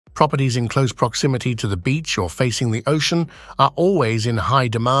Properties in close proximity to the beach or facing the ocean are always in high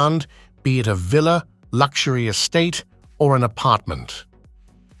demand, be it a villa, luxury estate, or an apartment.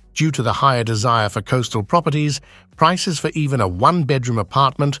 Due to the higher desire for coastal properties, prices for even a one-bedroom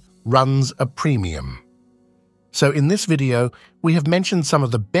apartment runs a premium. So in this video, we have mentioned some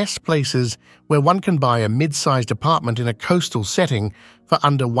of the best places where one can buy a mid-sized apartment in a coastal setting for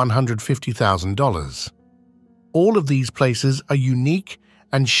under $150,000. All of these places are unique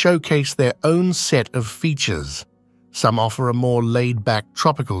and showcase their own set of features. Some offer a more laid-back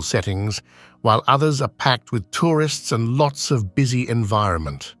tropical settings, while others are packed with tourists and lots of busy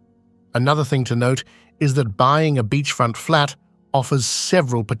environment. Another thing to note is that buying a beachfront flat offers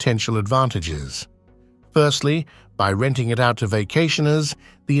several potential advantages. Firstly, by renting it out to vacationers,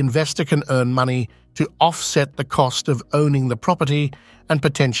 the investor can earn money to offset the cost of owning the property and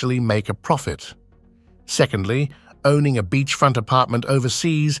potentially make a profit. Secondly, owning a beachfront apartment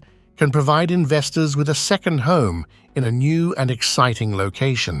overseas can provide investors with a second home in a new and exciting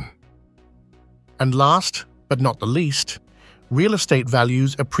location. And last, but not the least, real estate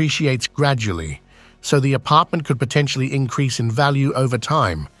values appreciates gradually, so the apartment could potentially increase in value over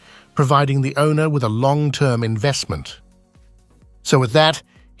time, providing the owner with a long-term investment. So with that,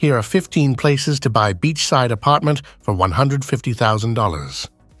 here are 15 places to buy a beachside apartment for $150,000.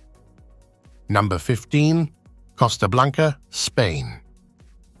 Number 15. Costa Blanca, Spain.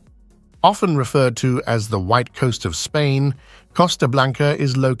 Often referred to as the White Coast of Spain, Costa Blanca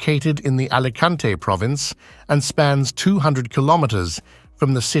is located in the Alicante province and spans 200 kilometers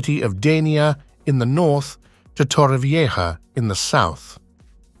from the city of Denia in the north to Torrevieja in the south.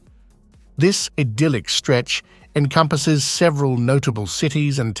 This idyllic stretch encompasses several notable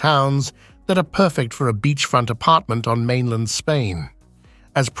cities and towns that are perfect for a beachfront apartment on mainland Spain.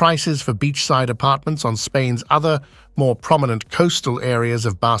 As prices for beachside apartments on Spain's other, more prominent coastal areas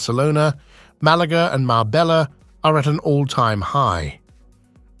of Barcelona, Malaga and Marbella are at an all-time high.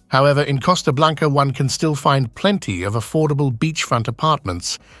 However, in Costa Blanca one can still find plenty of affordable beachfront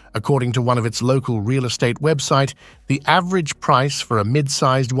apartments. According to one of its local real estate website, the average price for a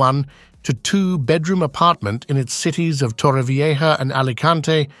mid-sized 1- to 2-bedroom apartment in its cities of Torrevieja and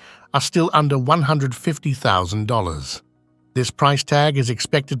Alicante are still under $150,000. This price tag is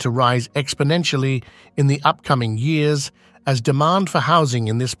expected to rise exponentially in the upcoming years as demand for housing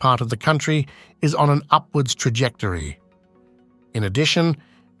in this part of the country is on an upwards trajectory. In addition,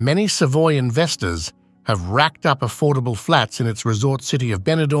 many Savoy investors have racked up affordable flats in its resort city of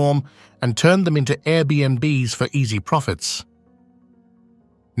Benidorm and turned them into Airbnbs for easy profits.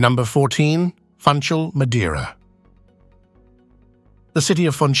 Number 14. Funchal, Madeira. The city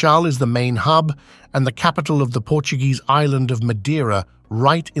of Funchal is the main hub and the capital of the Portuguese island of Madeira,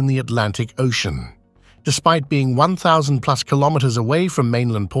 right in the Atlantic Ocean. Despite being 1,000+ kilometers away from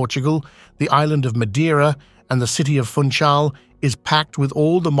mainland Portugal, the island of Madeira and the city of Funchal is packed with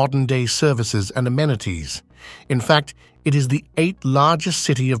all the modern-day services and amenities. In fact, it is the 8th largest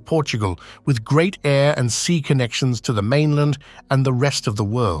city of Portugal, with great air and sea connections to the mainland and the rest of the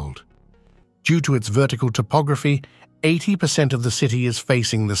world. Due to its vertical topography, 80% of the city is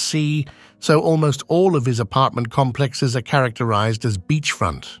facing the sea, so almost all of his apartment complexes are characterized as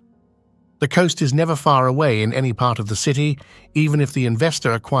beachfront. The coast is never far away in any part of the city. Even if the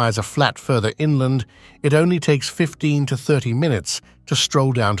investor acquires a flat further inland, it only takes 15 to 30 minutes to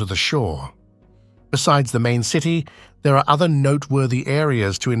stroll down to the shore. Besides the main city, there are other noteworthy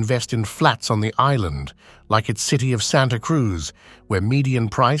areas to invest in flats on the island, like its city of Santa Cruz, where median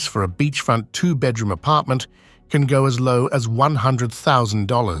price for a beachfront 2-bedroom apartment can go as low as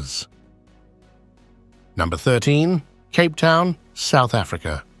 $100,000. Number 13. Cape Town, South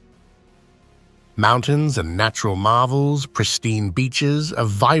Africa. Mountains and natural marvels, pristine beaches, a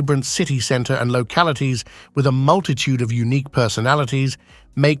vibrant city centre and localities with a multitude of unique personalities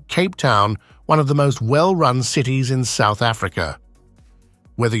make Cape Town one of the most well-run cities in South Africa.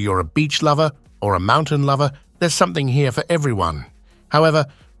 Whether you're a beach lover or a mountain lover, there's something here for everyone. However,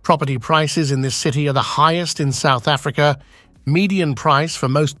 property prices in this city are the highest in South Africa. Median price for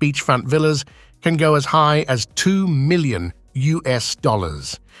most beachfront villas can go as high as $2 million.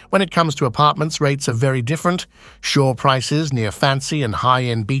 When it comes to apartments, rates are very different. Shore prices near fancy and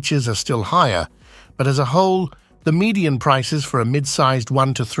high-end beaches are still higher, but as a whole, the median prices for a mid-sized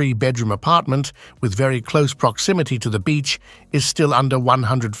 1- to 3-bedroom apartment with very close proximity to the beach is still under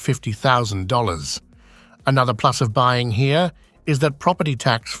 $150,000. Another plus of buying here is that property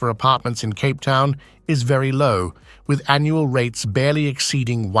tax for apartments in Cape Town is very low, with annual rates barely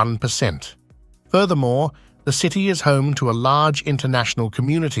exceeding 1%. Furthermore, The city is home to a large international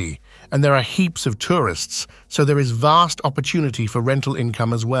community, and there are heaps of tourists, so there is vast opportunity for rental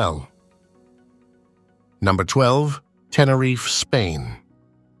income as well. Number 12. Tenerife, Spain.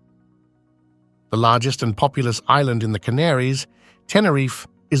 The largest and populous island in the Canaries, Tenerife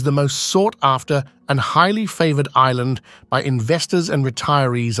is the most sought-after and highly favored island by investors and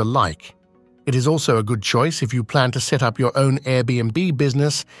retirees alike. It is also a good choice if you plan to set up your own Airbnb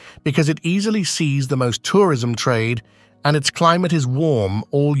business because it easily sees the most tourism trade and its climate is warm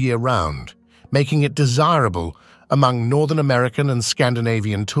all year round, making it desirable among Northern American and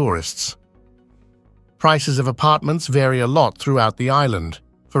Scandinavian tourists. Prices of apartments vary a lot throughout the island.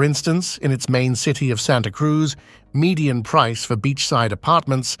 For instance, in its main city of Santa Cruz, median price for beachside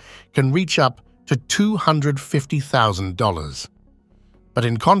apartments can reach up to $250,000. But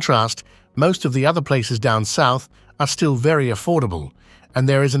in contrast, most of the other places down south are still very affordable, and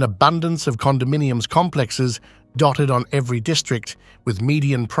there is an abundance of condominiums complexes dotted on every district, with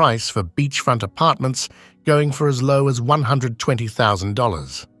median price for beachfront apartments going for as low as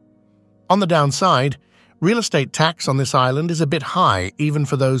 $120,000. On the downside, real estate tax on this island is a bit high even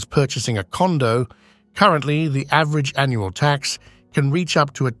for those purchasing a condo. Currently, the average annual tax can reach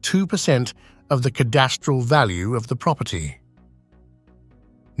up to 2% of the cadastral value of the property.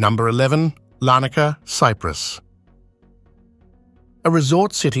 Number 11. Larnaca, Cyprus. A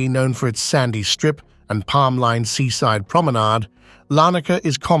resort city known for its sandy strip and palm-lined seaside promenade, Larnaca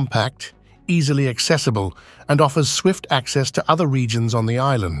is compact, easily accessible, and offers swift access to other regions on the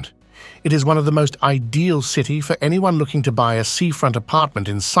island. It is one of the most ideal cities for anyone looking to buy a seafront apartment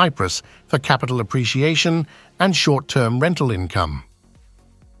in Cyprus for capital appreciation and short-term rental income.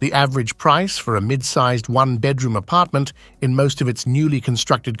 The average price for a mid-sized one-bedroom apartment in most of its newly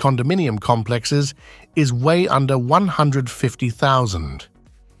constructed condominium complexes is way under $150,000.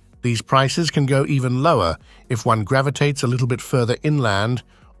 These prices can go even lower if one gravitates a little bit further inland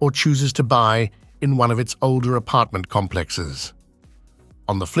or chooses to buy in one of its older apartment complexes.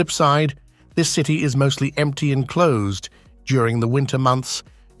 On the flip side, this city is mostly empty and closed during the winter months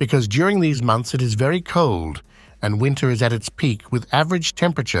because during these months it is very cold and winter is at its peak with average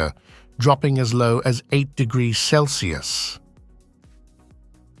temperature dropping as low as 8 degrees Celsius.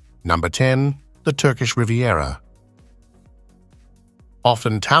 Number 10. The Turkish Riviera.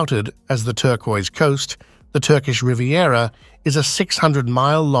 Often touted as the turquoise coast, the Turkish Riviera is a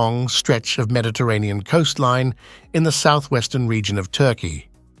 600-mile-long stretch of Mediterranean coastline in the southwestern region of Turkey.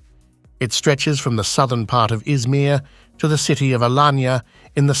 It stretches from the southern part of Izmir to the city of Alanya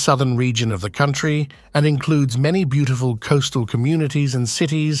in the southern region of the country and includes many beautiful coastal communities and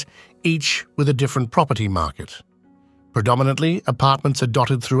cities, each with a different property market. Predominantly, apartments are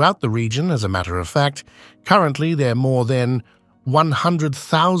dotted throughout the region, as a matter of fact. Currently, there are more than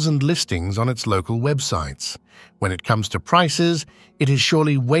 100,000 listings on its local websites. When it comes to prices, it is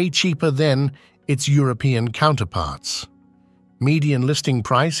surely way cheaper than its European counterparts. Median listing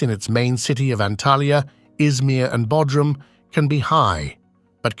price in its main city of Antalya, Izmir and Bodrum can be high,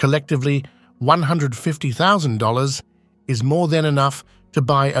 but collectively $150,000 is more than enough to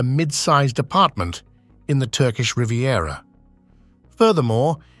buy a mid-sized apartment in the Turkish Riviera.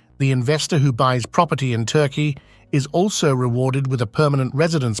 Furthermore, the investor who buys property in Turkey is also rewarded with a permanent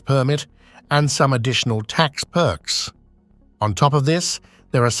residence permit and some additional tax perks. On top of this,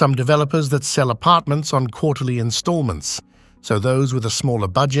 there are some developers that sell apartments on quarterly installments, so those with a smaller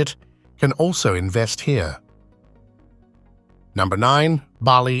budget can also invest here. Number 9.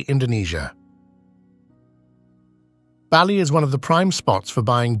 Bali, Indonesia. Bali is one of the prime spots for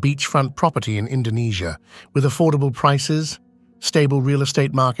buying beachfront property in Indonesia, with affordable prices, stable real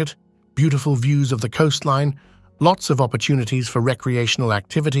estate market, beautiful views of the coastline, lots of opportunities for recreational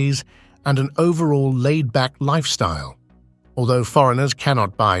activities, and an overall laid-back lifestyle. Although foreigners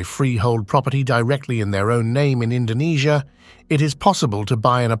cannot buy freehold property directly in their own name in Indonesia, it is possible to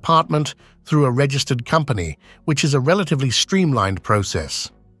buy an apartment through a registered company, which is a relatively streamlined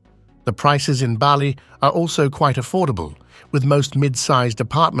process. The prices in Bali are also quite affordable, with most mid-sized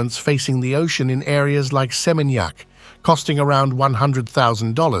apartments facing the ocean in areas like Seminyak, costing around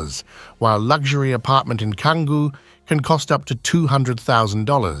 $100,000, while luxury apartment in Canggu can cost up to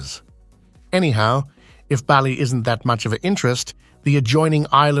 $200,000. Anyhow, if Bali isn't that much of an interest, the adjoining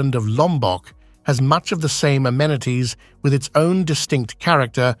island of Lombok has much of the same amenities with its own distinct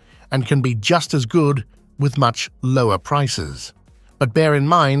character and can be just as good with much lower prices. But bear in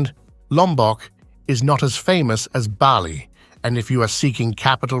mind, Lombok is not as famous as Bali, and if you are seeking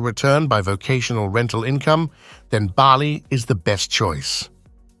capital return by vocational rental income, then Bali is the best choice.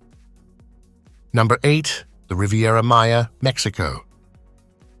 Number 8. The Riviera Maya, Mexico.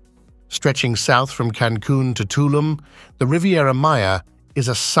 Stretching south from Cancun to Tulum, the Riviera Maya is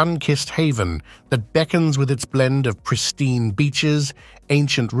a sun-kissed haven that beckons with its blend of pristine beaches,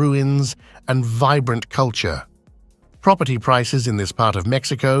 ancient ruins, and vibrant culture. Property prices in this part of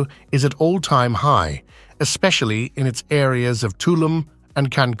Mexico is at all-time high, especially in its areas of Tulum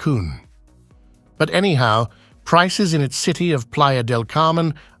and Cancun. But anyhow, prices in its city of Playa del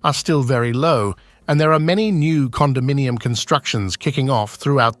Carmen are still very low, and there are many new condominium constructions kicking off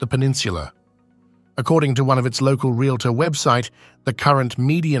throughout the peninsula. According to one of its local realtor website, the current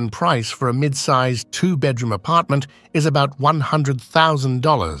median price for a mid-sized two-bedroom apartment is about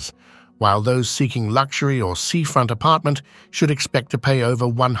 $100,000, while those seeking luxury or seafront apartment should expect to pay over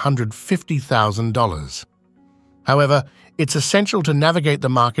 $150,000. However, it's essential to navigate the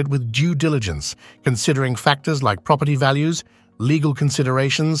market with due diligence, considering factors like property values, legal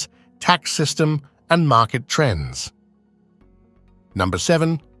considerations, tax system, and market trends. Number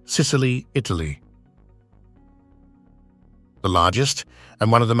 7. Sicily, Italy. The largest and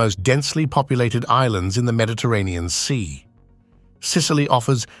one of the most densely populated islands in the Mediterranean Sea. Sicily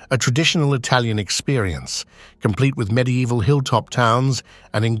offers a traditional Italian experience, complete with medieval hilltop towns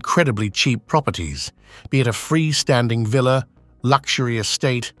and incredibly cheap properties, be it a freestanding villa, luxury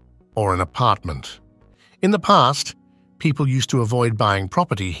estate, or an apartment. In the past, people used to avoid buying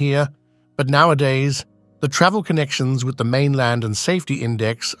property here, but nowadays, the travel connections with the mainland and safety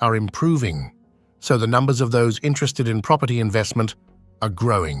index are improving, so the numbers of those interested in property investment are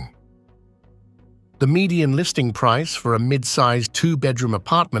growing. The median listing price for a mid-sized two-bedroom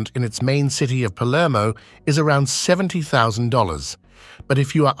apartment in its main city of Palermo is around $70,000, but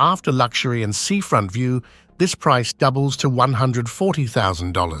if you are after luxury and seafront view, this price doubles to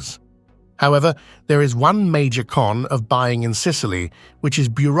 $140,000. However, there is one major con of buying in Sicily, which is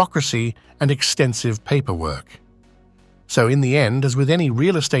bureaucracy and extensive paperwork. So in the end, as with any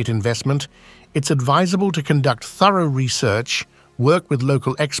real estate investment, it's advisable to conduct thorough research, work with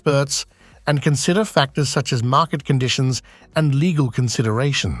local experts, and consider factors such as market conditions and legal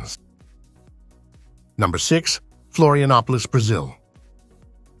considerations. Number 6. Florianopolis, Brazil.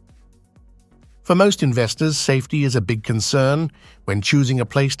 For most investors, safety is a big concern when choosing a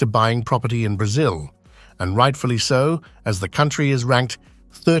place to buying property in Brazil, and rightfully so, as the country is ranked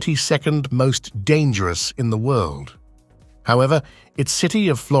 32nd most dangerous in the world. However, its city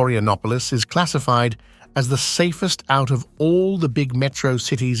of Florianopolis is classified as the safest out of all the big metro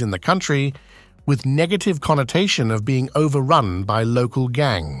cities in the country, with negative connotation of being overrun by local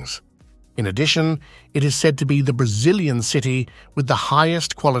gangs. In addition, it is said to be the Brazilian city with the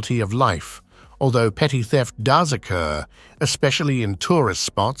highest quality of life, although petty theft does occur, especially in tourist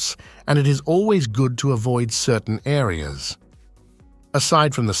spots, and it is always good to avoid certain areas.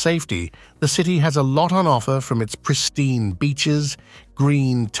 Aside from the safety, the city has a lot on offer from its pristine beaches,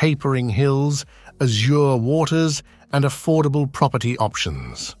 green tapering hills, azure waters, and affordable property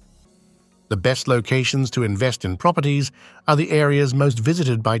options. The best locations to invest in properties are the areas most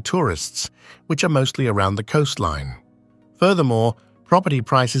visited by tourists, which are mostly around the coastline. Furthermore, property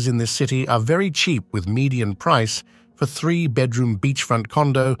prices in this city are very cheap, with median price for three-bedroom beachfront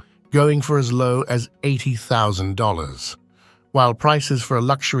condo going for as low as $80,000, while prices for a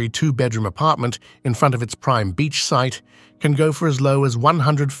luxury two-bedroom apartment in front of its prime beach site can go for as low as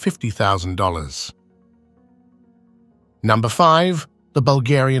 $150,000. Number 5. The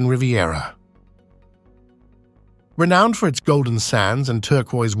Bulgarian Riviera. Renowned for its golden sands and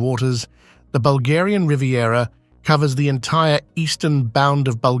turquoise waters, the Bulgarian Riviera covers the entire eastern bound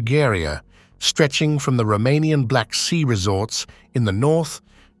of Bulgaria, stretching from the Romanian Black Sea resorts in the north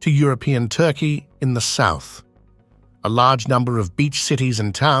to European Turkey in the south. A large number of beach cities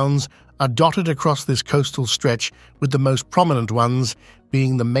and towns are dotted across this coastal stretch, with the most prominent ones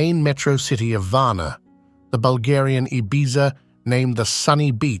being the main metro city of Varna, the Bulgarian Ibiza named the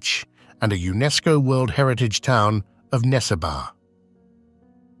Sunny Beach, and a UNESCO World Heritage town of Nessebar.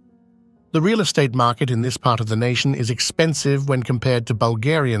 The real estate market in this part of the nation is expensive when compared to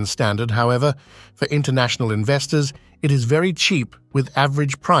Bulgarian standard. However, for international investors, it is very cheap, with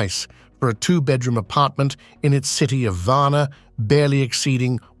average price for a two-bedroom apartment in its city of Varna barely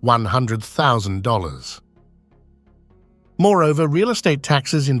exceeding $100,000. Moreover, real estate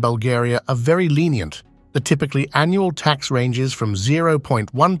taxes in Bulgaria are very lenient. The typically annual tax ranges from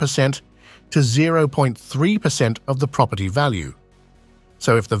 0.1% to 0.3% of the property value.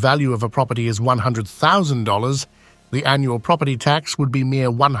 So if the value of a property is $100,000, the annual property tax would be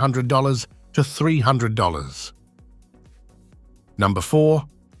mere $100 to $300. Number 4.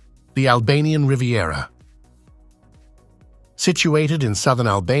 The Albanian Riviera. Situated in southern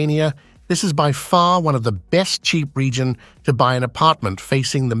Albania, This is by far one of the best cheap regions to buy an apartment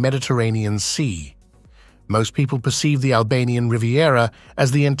facing the Mediterranean Sea. Most people perceive the Albanian Riviera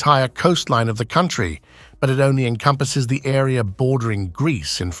as the entire coastline of the country, but it only encompasses the area bordering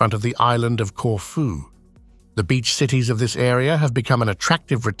Greece in front of the island of Corfu. The beach cities of this area have become an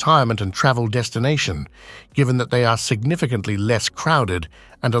attractive retirement and travel destination, given that they are significantly less crowded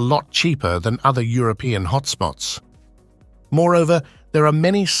and a lot cheaper than other European hotspots. Moreover, there are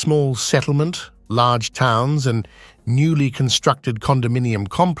many small settlement, large towns, and newly constructed condominium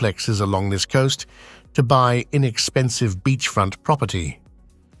complexes along this coast to buy inexpensive beachfront property.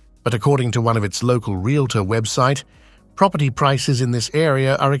 But according to one of its local realtor website, property prices in this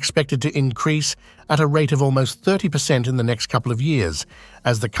area are expected to increase at a rate of almost 30% in the next couple of years,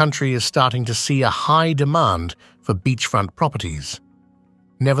 as the country is starting to see a high demand for beachfront properties.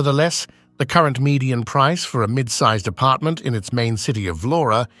 Nevertheless, the current median price for a mid-sized apartment in its main city of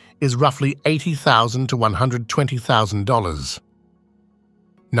Vlora is roughly $80,000 to $120,000.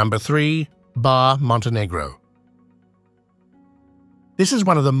 Number 3. Bar, Montenegro. This is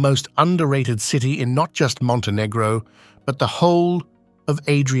one of the most underrated cities in not just Montenegro, but the whole of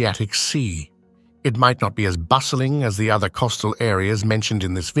Adriatic Sea. It might not be as bustling as the other coastal areas mentioned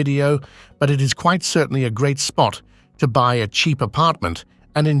in this video, but it is quite certainly a great spot to buy a cheap apartment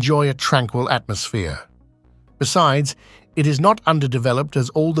and enjoy a tranquil atmosphere. Besides, it is not underdeveloped as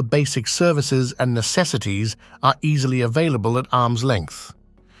all the basic services and necessities are easily available at arm's length.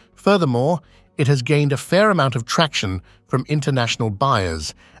 Furthermore, it has gained a fair amount of traction from international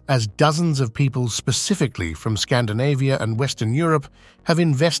buyers, as dozens of people specifically from Scandinavia and Western Europe have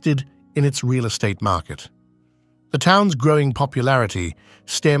invested in its real estate market. The town's growing popularity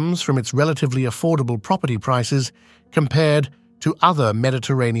stems from its relatively affordable property prices compared to other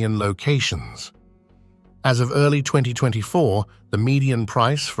Mediterranean locations. As of early 2024, the median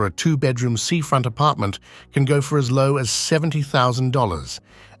price for a two-bedroom seafront apartment can go for as low as $70,000,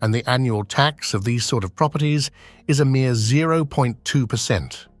 and the annual tax of these sort of properties is a mere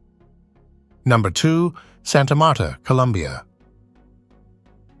 0.2%. Number 2. Santa Marta, Colombia.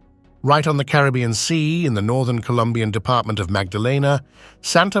 Right on the Caribbean Sea in the northern Colombian department of Magdalena,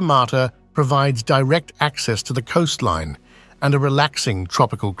 Santa Marta provides direct access to the coastline and a relaxing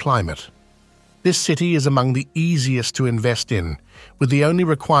tropical climate. This city is among the easiest to invest in, with the only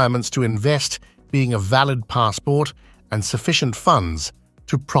requirements to invest being a valid passport and sufficient funds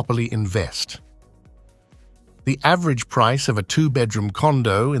to properly invest. The average price of a two-bedroom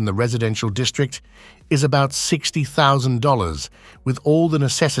condo in the residential district is about $60,000, with all the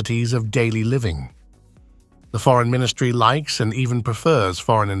necessities of daily living. The foreign ministry likes and even prefers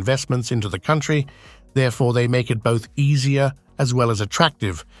foreign investments into the country, therefore they make it both easier as well as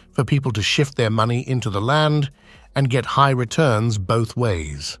attractive for people to shift their money into the land and get high returns both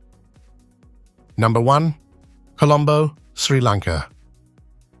ways. Number 1. Colombo, Sri Lanka.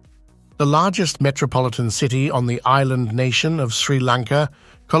 The largest metropolitan city on the island nation of Sri Lanka,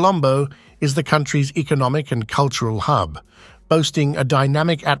 Colombo is the country's economic and cultural hub, boasting a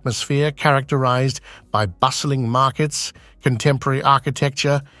dynamic atmosphere characterized by bustling markets, contemporary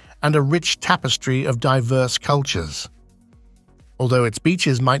architecture, and a rich tapestry of diverse cultures. Although its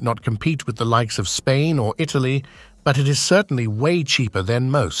beaches might not compete with the likes of Spain or Italy, but it is certainly way cheaper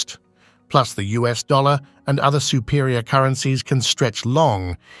than most. Plus, the US dollar and other superior currencies can stretch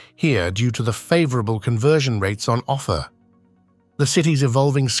long here due to the favorable conversion rates on offer. The city's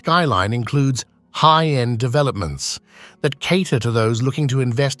evolving skyline includes high-end developments that cater to those looking to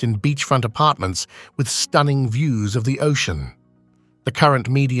invest in beachfront apartments with stunning views of the ocean. The current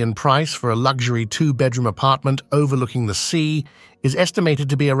median price for a luxury two-bedroom apartment overlooking the sea is estimated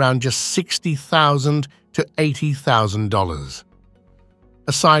to be around just $60,000 to $80,000.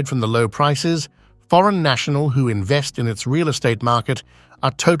 Aside from the low prices, foreign nationals who invest in its real estate market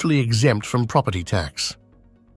are totally exempt from property tax.